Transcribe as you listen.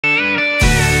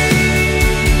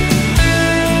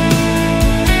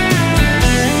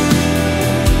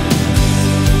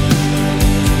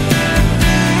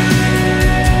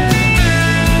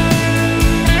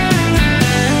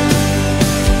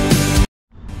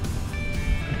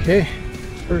Okay,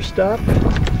 first stop,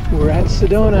 we're at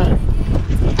Sedona.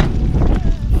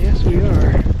 Yes, we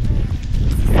are.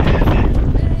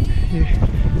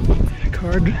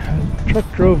 And the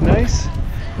truck drove nice.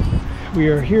 We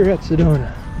are here at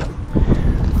Sedona.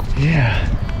 Yeah.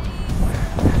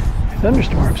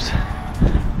 Thunderstorms.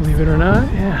 Believe it or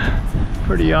not, yeah.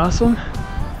 Pretty awesome.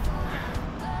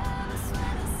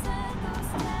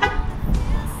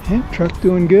 Yeah, truck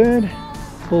doing good.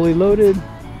 Fully loaded.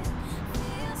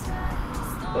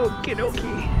 Okie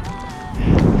dokie.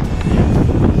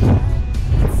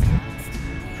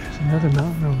 There's another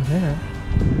mountain over there.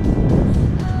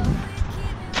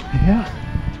 Yeah.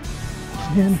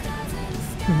 And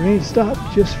the rain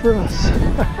stopped just for us.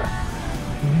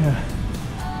 Yeah.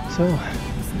 So,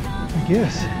 I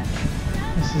guess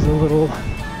this is a little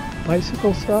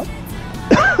bicycle stop.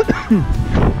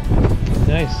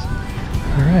 Nice.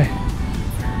 All right.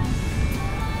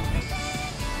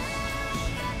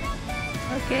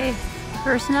 Okay,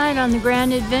 first night on the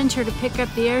grand adventure to pick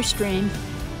up the Airstream.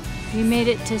 We made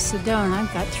it to Sedona,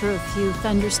 got through a few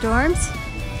thunderstorms.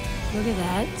 Look at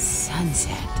that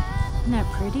sunset. Isn't that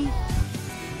pretty?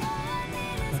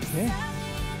 Okay.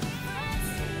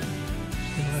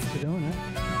 Still at Sedona.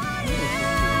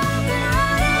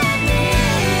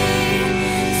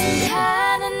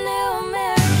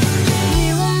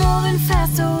 We were moving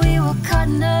fast, so we were caught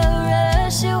in a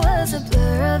rush. It was a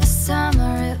blur of the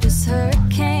summer, it was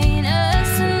hurricane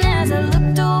us. And as I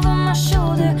looked over my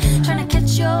shoulder, trying to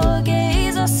catch your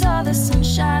gaze, I saw the sun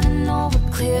shining over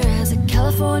clear as a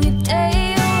California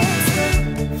day. Oh, it's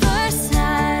the first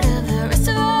night of the rest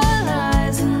of our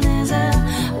lives, and there's a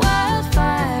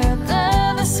wildfire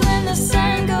above us when the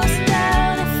sun goes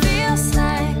down. It feels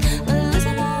like we're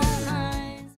losing our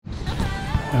minds.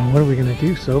 Now what are we gonna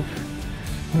do, Soph?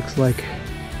 Looks like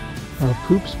our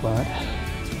poop spot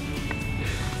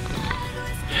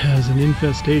has an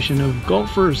infestation of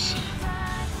golfers.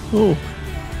 Oh,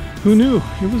 who knew?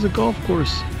 It was a golf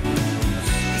course.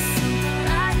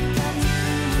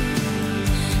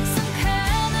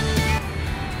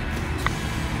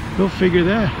 Go figure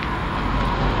that.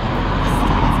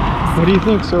 What do you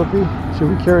think, Sophie? Should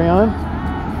we carry on?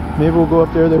 Maybe we'll go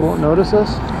up there, they won't notice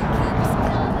us.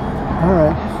 All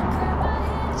right,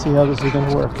 let's see how this is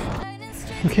gonna work.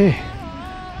 Okay,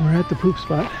 we're at the poop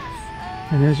spot.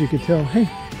 And as you can tell, hey,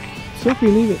 Sophie,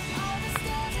 leave it.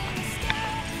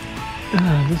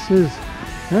 This is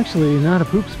actually not a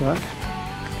poop spot.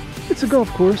 It's a golf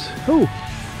course. Oh,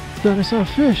 thought I saw a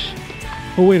fish.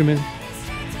 Oh, wait a minute.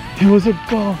 It was a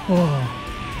golf ball.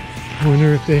 I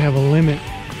wonder if they have a limit.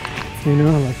 You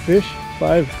know, like fish,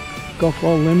 5 golf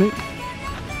ball limit.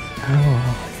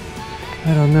 Oh,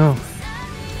 I don't know.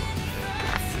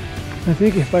 I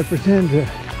think if I pretend to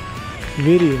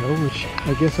video, which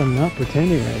I guess I'm not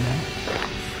pretending right now,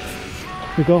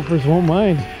 the golfers won't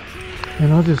mind.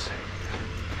 And I'll just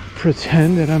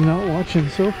pretend that I'm not watching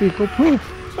Sophie go poop.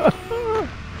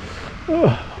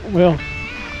 Oh, well,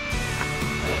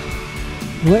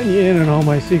 I'm letting you in on all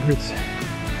my secrets.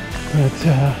 But,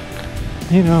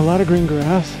 you know, a lot of green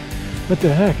grass. What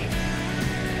the heck?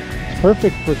 It's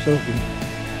perfect for Sophie.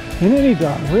 And any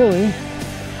dog, really.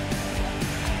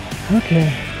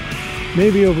 Okay.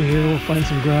 Maybe over here we'll find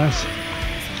some grass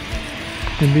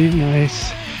and be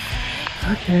nice.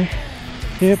 Okay.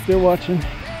 Yep, they're watching.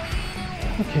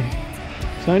 Okay.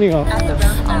 Signing off.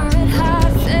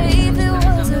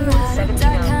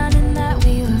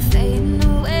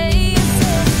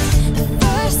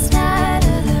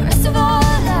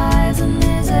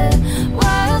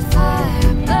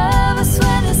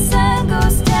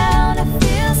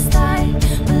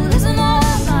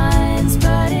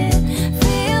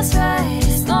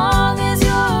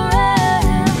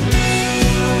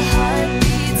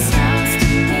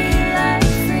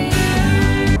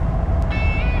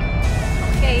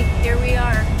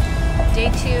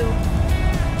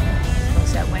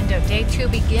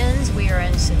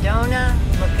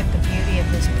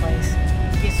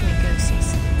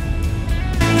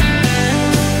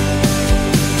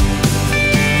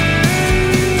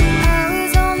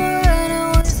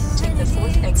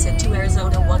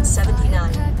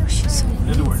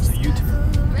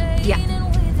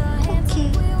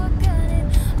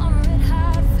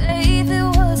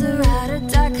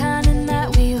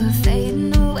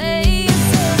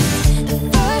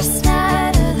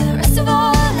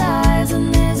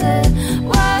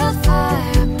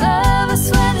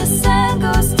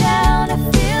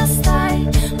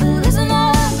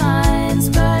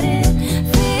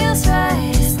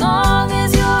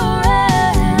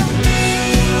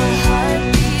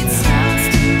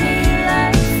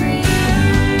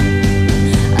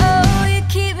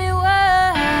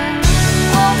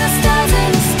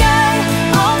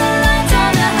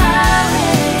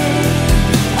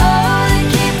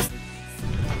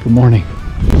 morning.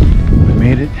 We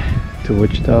made it to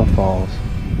Wichita Falls.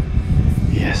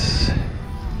 Yes.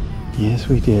 Yes,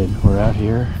 we did. We're out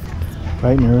here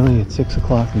bright and early at 6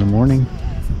 o'clock in the morning.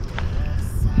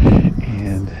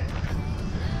 And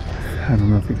I don't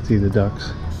know if you can see the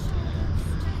ducks.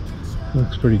 It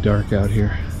looks pretty dark out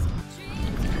here.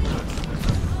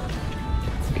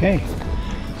 Okay.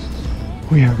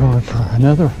 We are going for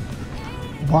another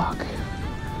walk.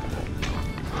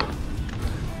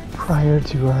 Prior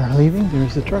to our leaving,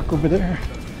 there's the truck over there.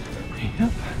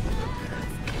 Yep.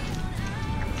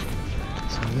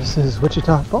 So this is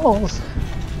Wichita Falls.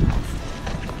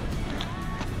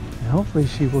 And hopefully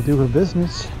she will do her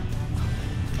business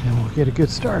and we'll get a good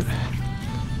start.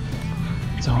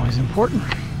 It's always important.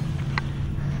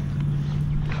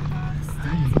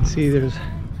 You can see there's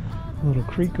a little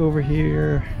creek over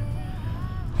here.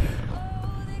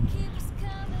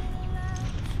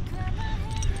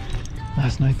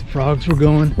 Last night the frogs were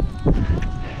going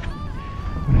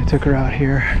when I took her out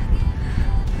here.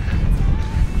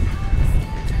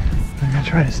 I'm gonna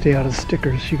try to stay out of the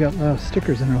stickers. She got a lot of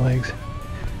stickers in her legs,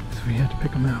 so we had to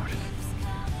pick them out.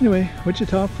 Anyway,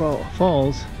 Wichita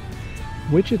Falls.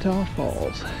 Wichita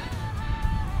Falls.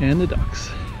 And the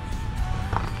ducks.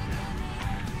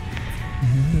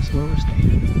 And this is where we're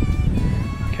staying.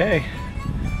 Okay,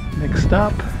 next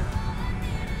stop.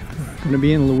 We're gonna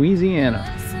be in Louisiana.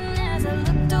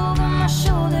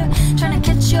 Trying to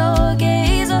catch your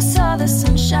gaze, I saw the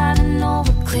sun shining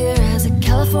over clear as a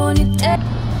California day.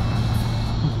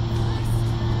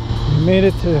 We made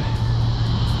it to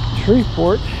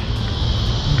Shreveport,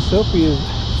 and Sophie is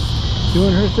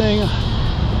doing her thing.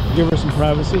 Give her some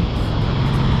privacy.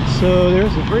 So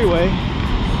there's the freeway.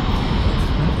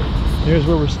 There's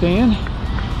where we're staying.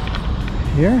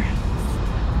 Here.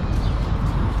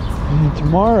 And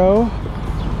tomorrow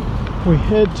we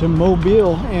head to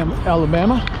Mobile,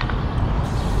 Alabama.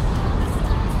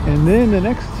 And then the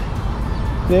next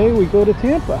day we go to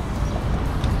Tampa.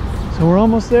 So we're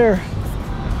almost there.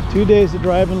 2 days of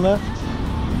driving left.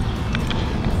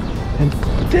 And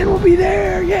then we'll be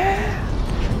there, yeah!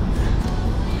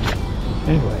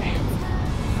 Anyway,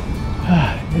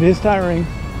 it is tiring.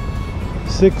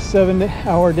 6-7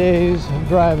 hour days of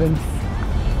driving.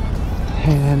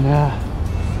 And,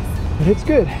 but it's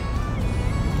good.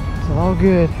 It's all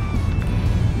good.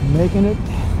 Making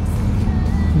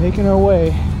our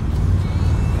way.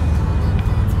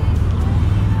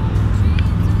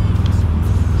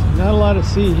 Not a lot to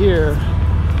see here,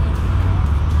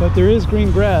 but there is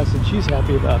green grass and she's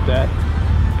happy about that.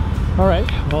 Alright,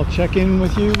 I'll check in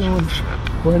with you when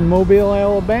we're in Mobile,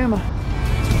 Alabama.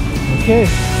 Okay.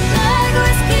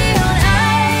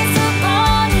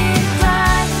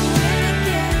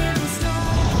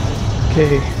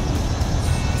 Okay,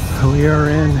 we are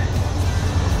in,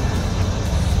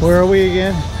 where are we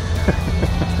again?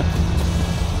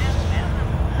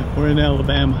 We're in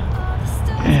Alabama.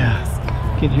 Yeah.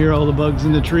 You can hear all the bugs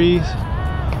in the trees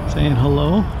saying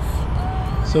hello.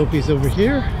 Sophie's over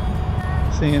here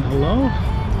saying hello.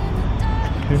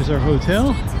 Here's our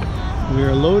hotel. We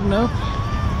are loading up.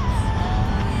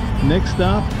 Next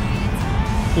stop,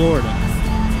 Florida.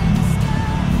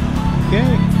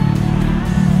 Okay.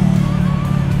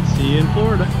 See you in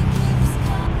Florida.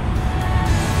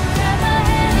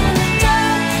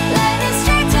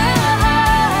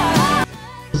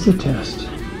 This is a test.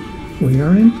 We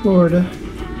are in Florida.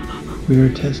 We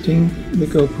are testing the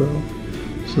GoPro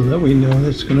so that we know that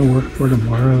it's going to work for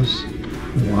tomorrow's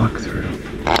walkthrough.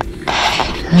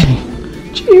 Okay,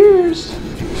 cheers!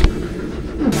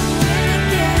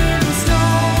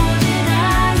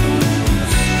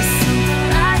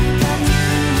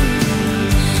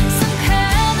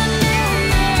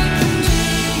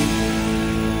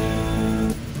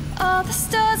 All the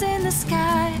stars in the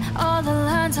sky, all the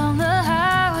lines on the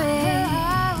highway.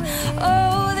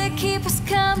 Oh, they keep us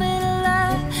coming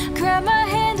alive. Grab my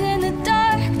hand in the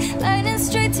dark, lightning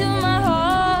straight to my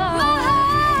heart.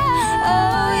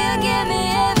 Oh, you give me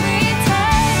every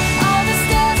time. All the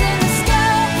stars in the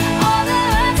sky, all the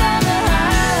lines on the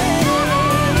highway.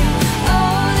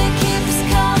 Oh, they keep us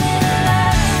coming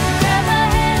alive. Grab my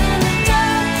hand in the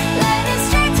dark, lightning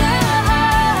straight to my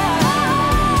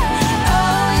heart.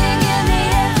 Oh, you give me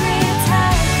every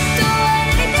time. Do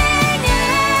anything you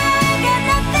like, got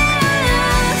nothing to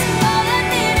lose. All I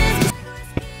need is.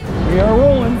 We are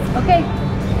rolling. Okay,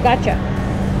 gotcha.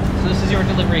 So this is your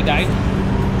delivery guide.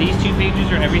 These 2 pages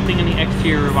are everything in the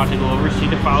exterior we're about to go over, so you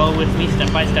can follow with me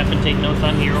step by step and take notes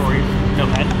on here or your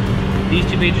notepad. These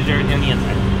 2 pages are on the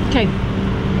inside. Okay.